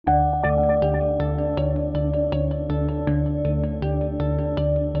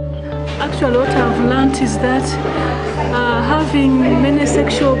Actually, what I've learned is that having many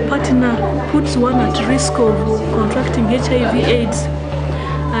sexual partners puts one at risk of contracting HIV/AIDS.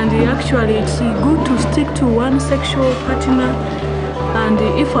 And actually, it's good to stick to one sexual partner. And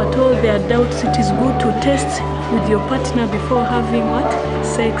if at all there are doubts, it is good to test with your partner before having what?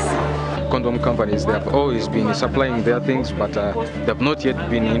 Sex. Condom companies, they have always been supplying their things, but they have not yet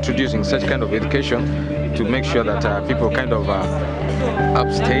been introducing such kind of education to make sure that people kind of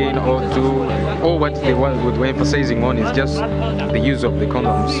abstain or do, or what they were emphasizing on is just the use of the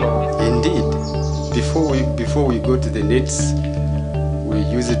condoms. So indeed, before we go to the nets, we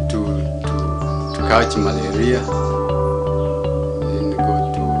use it to catch malaria, then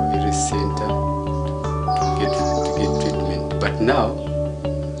go to a center to get treatment. But now,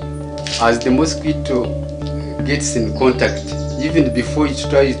 as the mosquito gets in contact, even before it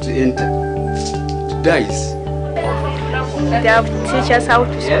tries to enter, it dies. They have to teach us how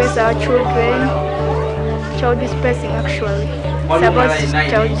to space our children. Child spacing, actually. It's about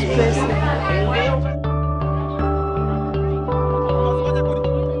child spacing.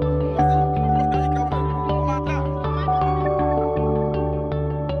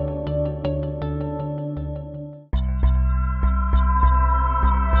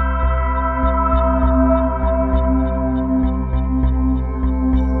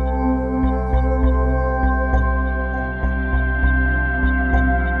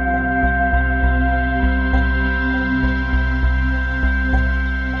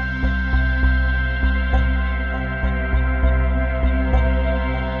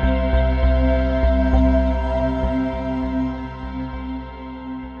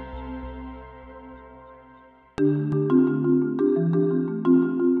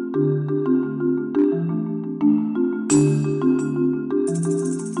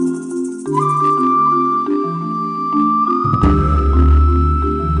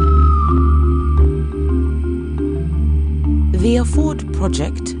 The Afford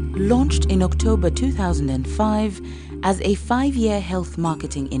project, launched in October 2005 as a 5-year health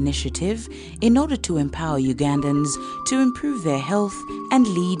marketing initiative in order to empower Ugandans to improve their health and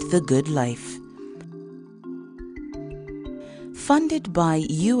lead the good life. Funded by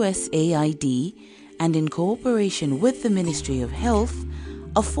USAID and in cooperation with the Ministry of Health,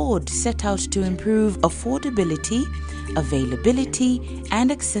 Afford set out to improve affordability, availability and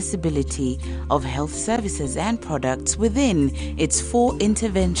accessibility of health services and products within its 4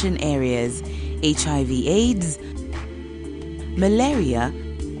 intervention areas: HIV/AIDS, malaria,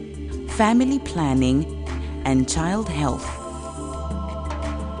 family planning and child health.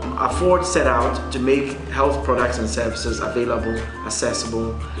 Afford set out to make health products and services available,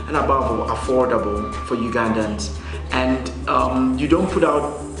 accessible, and above all, affordable for Ugandans. And you don't put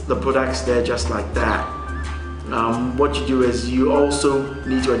out the products there just like that. What you do is you also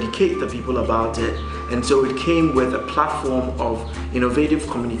need to educate the people about it. And so it came with a platform of innovative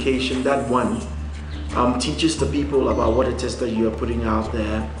communication that teaches the people about what it is that you are putting out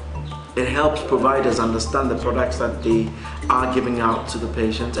there. It helps providers understand the products that they are giving out to the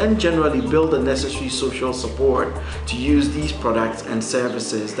patients and generally build the necessary social support to use these products and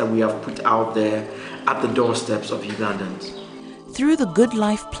services that we have put out there at the doorsteps of Ugandans. Through the Good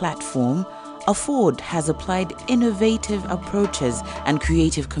Life platform, Afford has applied innovative approaches and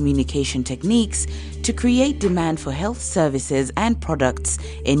creative communication techniques to create demand for health services and products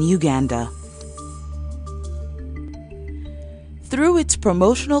in Uganda. Through its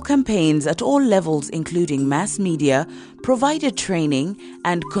promotional campaigns at all levels, including mass media, provider training,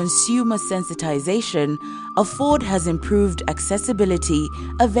 and consumer sensitization, Afford has improved accessibility,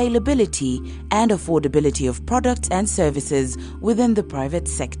 availability, and affordability of products and services within the private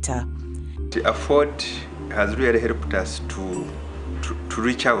sector. Afford has really helped us to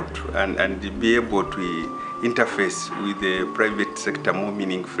reach out and be able to interface with the private sector more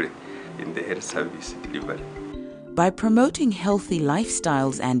meaningfully in the health service delivery. By promoting healthy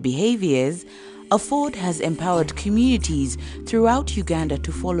lifestyles and behaviors, Afford has empowered communities throughout Uganda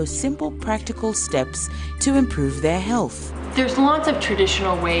to follow simple, practical steps to improve their health. There's lots of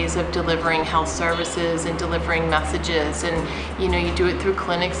traditional ways of delivering health services and delivering messages, and you do it through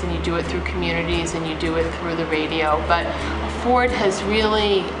clinics and you do it through communities and you do it through the radio. But Afford has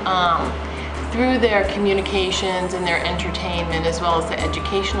really, through their communications and their entertainment as well as the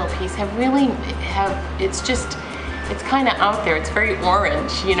educational piece, it's kind of out there. It's very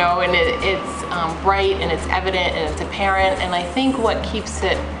orange, and it's bright and it's evident and it's apparent. And I think what keeps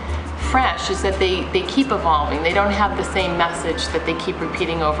it fresh is that they keep evolving. They don't have the same message that they keep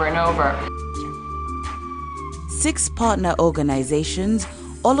repeating over and over. 6 partner organizations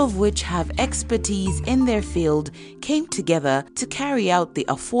all of which have expertise in their field, came together to carry out the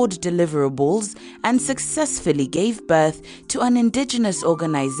Afford deliverables and successfully gave birth to an indigenous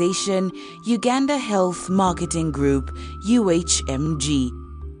organization, Uganda Health Marketing Group, UHMG.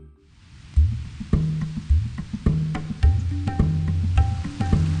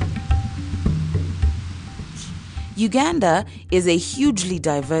 Uganda is a hugely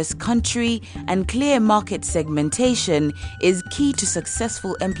diverse country, and clear market segmentation is key to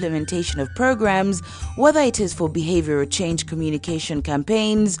successful implementation of programs, whether it is for behavioral change communication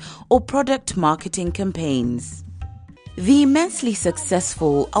campaigns or product marketing campaigns. The immensely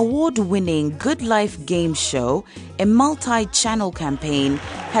successful, award-winning Good Life game show, a multi-channel campaign,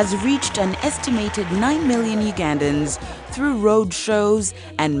 has reached an estimated 9 million Ugandans through road shows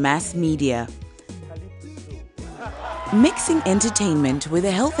and mass media. Mixing entertainment with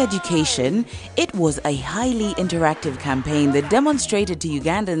health education, it was a highly interactive campaign that demonstrated to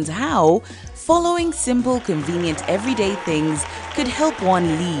Ugandans how following simple, convenient, everyday things could help one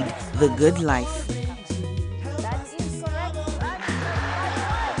lead the good life.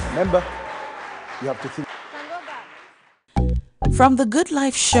 Remember, you have to think. From the Good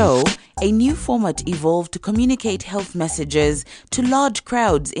Life show, a new format evolved to communicate health messages to large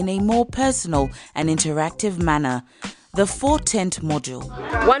crowds in a more personal and interactive manner. The 4-tent module.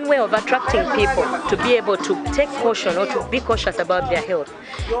 One way of attracting people to be able to take caution or to be cautious about their health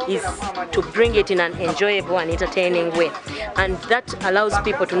is to bring it in an enjoyable and entertaining way. And that allows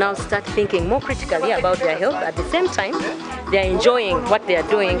people to now start thinking more critically about their health. At the same time, they're enjoying what they're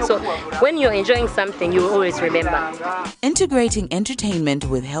doing. So when you're enjoying something, you always remember. Integrating entertainment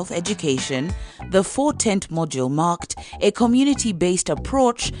with health education, the 4-tent module marked a community-based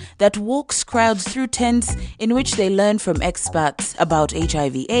approach that walks crowds through tents in which they learn from experts about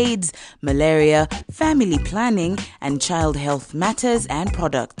HIV/AIDS, malaria, family planning, and child health matters and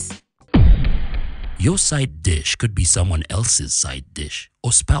products. Your side dish could be someone else's side dish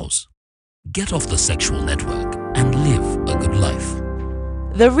or spouse. Get off the sexual network and live a good life.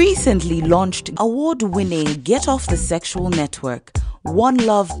 The recently launched award-winning Get Off the Sexual Network, One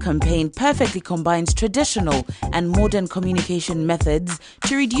Love campaign perfectly combines traditional and modern communication methods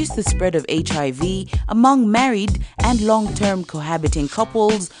to reduce the spread of HIV among married and long-term cohabiting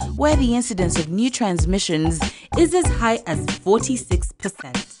couples, where the incidence of new transmissions is as high as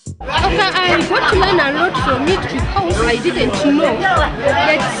 46%. I got to learn a lot from it because I didn't know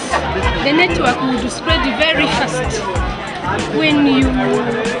that the network would spread very fast when you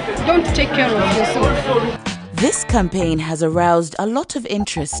don't take care of yourself. This campaign has aroused a lot of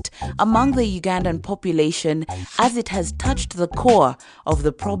interest among the Ugandan population as it has touched the core of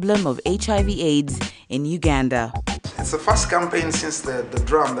the problem of HIV/AIDS in Uganda. It's the first campaign since the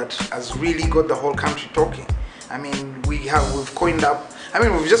drum that has really got the whole country talking. I mean, we've coined up,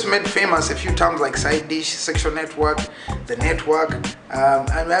 we've just made famous a few terms like side dish, sexual network, the network.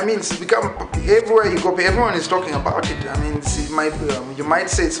 It's become, everywhere you go, everyone is talking about it. You might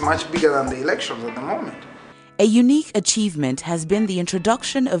say it's much bigger than the elections at the moment. A unique achievement has been the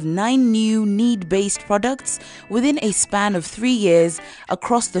introduction of 9 new need-based products within a span of 3 years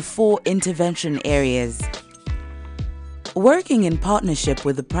across the 4 intervention areas. Working in partnership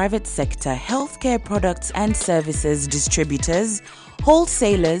with the private sector, healthcare products and services distributors,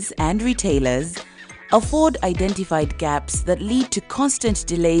 wholesalers and retailers, Afford identified gaps that lead to constant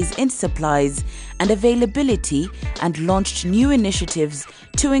delays in supplies and availability and launched new initiatives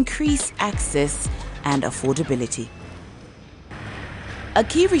to increase access and affordability. A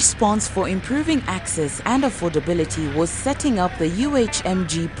key response for improving access and affordability was setting up the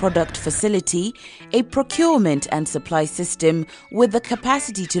UHMG product facility, a procurement and supply system with the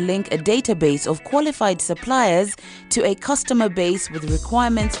capacity to link a database of qualified suppliers to a customer base with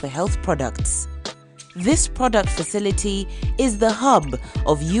requirements for health products. This product facility is the hub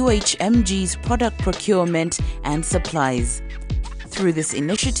of UHMG's product procurement and supplies. Through this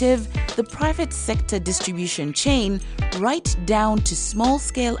initiative, the private sector distribution chain, right down to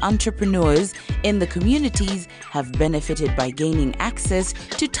small-scale entrepreneurs in the communities, have benefited by gaining access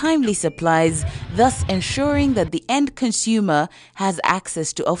to timely supplies, thus ensuring that the end consumer has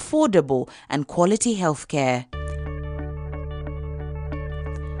access to affordable and quality healthcare.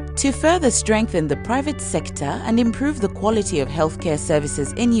 To further strengthen the private sector and improve the quality of healthcare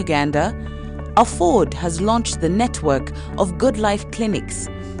services in Uganda, Afford has launched the network of Good Life clinics.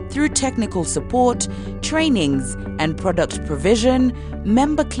 Through technical support, trainings, and product provision,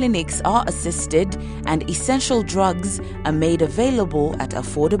 member clinics are assisted and essential drugs are made available at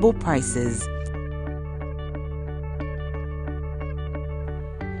affordable prices.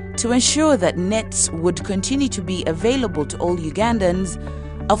 To ensure that nets would continue to be available to all Ugandans,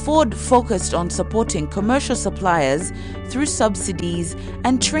 Afford focused on supporting commercial suppliers through subsidies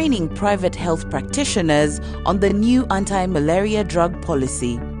and training private health practitioners on the new anti-malaria drug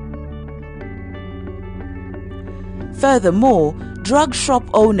policy. Furthermore, drug shop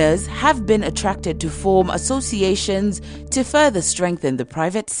owners have been attracted to form associations to further strengthen the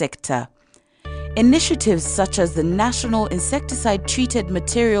private sector. Initiatives such as the National Insecticide Treated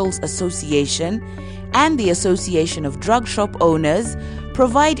Materials Association and the Association of Drug Shop Owners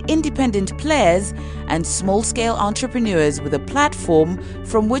provide independent players and small-scale entrepreneurs with a platform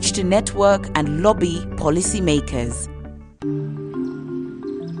from which to network and lobby policymakers.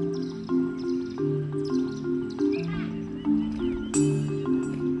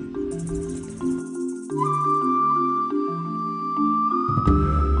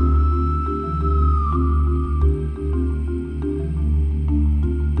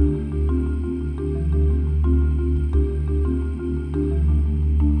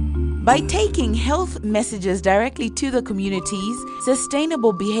 By taking health messages directly to the communities,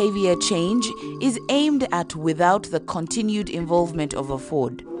 sustainable behavior change is aimed at without the continued involvement of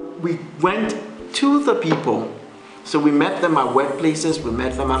Afford. We went to the people. So we met them at workplaces, we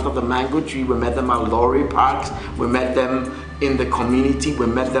met them under the mango tree, we met them at lorry parks, we met them in the community, we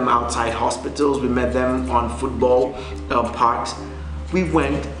met them outside hospitals, we met them on football parks. We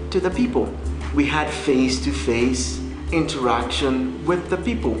went to the people. We had face-to-face interaction with the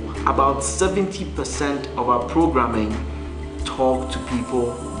people. About 70% of our programming talked to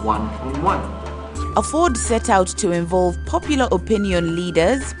people one-on-one. Afford set out to involve popular opinion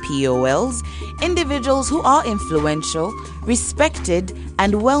leaders, POLs, individuals who are influential, respected,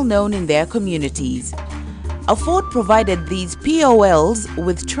 and well-known in their communities. Afford provided these POLs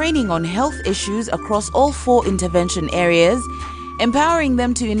with training on health issues across all 4 intervention areas, empowering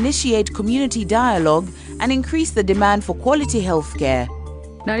them to initiate community dialogue and increase the demand for quality health care.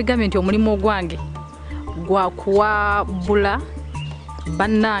 Naligamenti omulimu gwange gwa kuwabula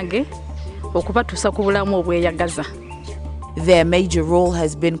bannange okubatuusa ku bulamu obweyagaza. Their major role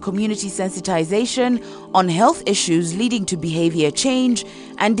has been community sensitization on health issues leading to behavior change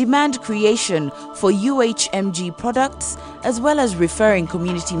and demand creation for UHMG products, as well as referring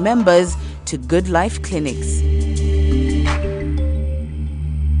community members to Good Life clinics.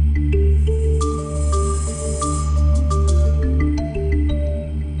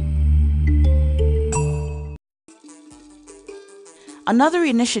 Another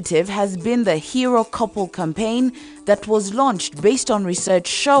initiative has been the Hero Couple campaign that was launched based on research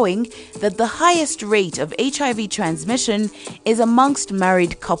showing that the highest rate of HIV transmission is amongst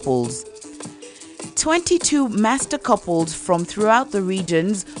married couples. 22 master couples from throughout the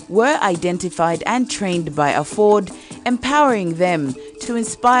regions were identified and trained by Afford, empowering them to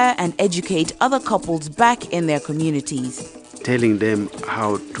inspire and educate other couples back in their communities. Telling them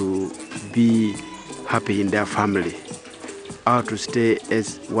how to be happy in their family, how to stay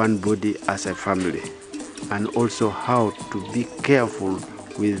as one body as a family, and also how to be careful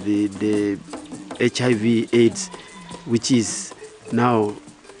with the HIV/AIDS, which is now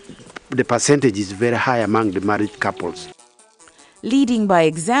the percentage is very high among the married couples. Leading by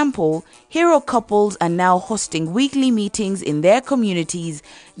example, Hero Couples are now hosting weekly meetings in their communities,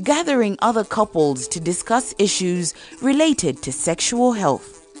 gathering other couples to discuss issues related to sexual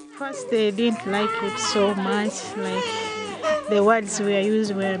health. First, they didn't like it so much, like the words we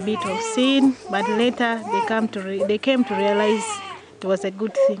used were a bit obscene, but later they came to realize it was a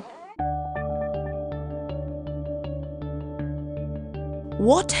good thing.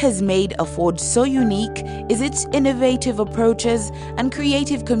 What has made Afford so unique is its innovative approaches and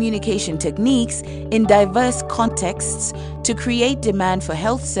creative communication techniques in diverse contexts to create demand for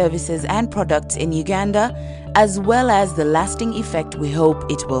health services and products in Uganda, as well as the lasting effect we hope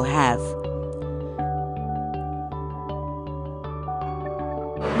it will have.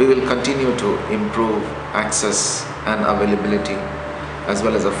 We will continue to improve access and availability as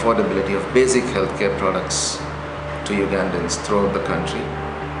well as affordability of basic healthcare products to Ugandans throughout the country.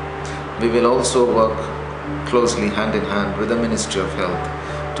 We will also work closely hand in hand with the Ministry of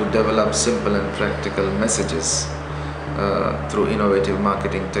Health to develop simple and practical messages through innovative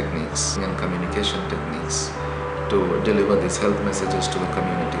marketing techniques and communication techniques to deliver these health messages to the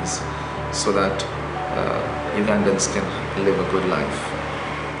communities so that Ugandans can live a good life.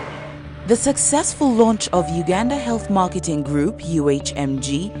 The successful launch of Uganda Health Marketing Group,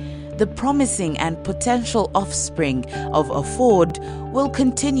 UHMG, the promising and potential offspring of Afford, will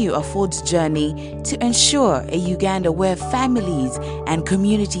continue Afford's journey to ensure a Uganda where families and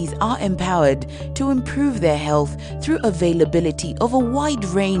communities are empowered to improve their health through availability of a wide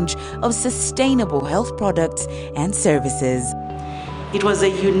range of sustainable health products and services. It was a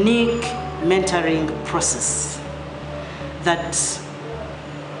unique mentoring process that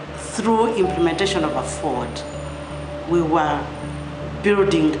through implementation of Afford, we were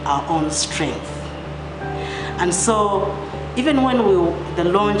building our own strength. And so even when the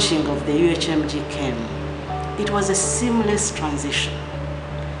launching of the UHMG came, it was a seamless transition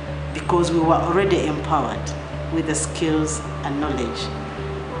because we were already empowered with the skills and knowledge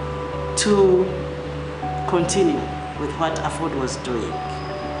to continue with what Afford was doing.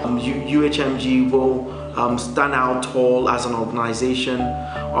 UHMG will stand out tall as an organization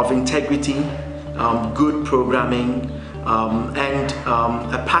of integrity, good programming, and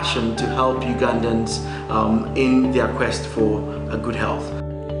a passion to help Ugandans in their quest for a good health.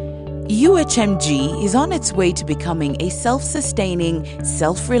 UHMG is on its way to becoming a self-sustaining,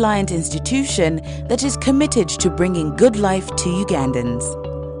 self-reliant institution that is committed to bringing good life to Ugandans.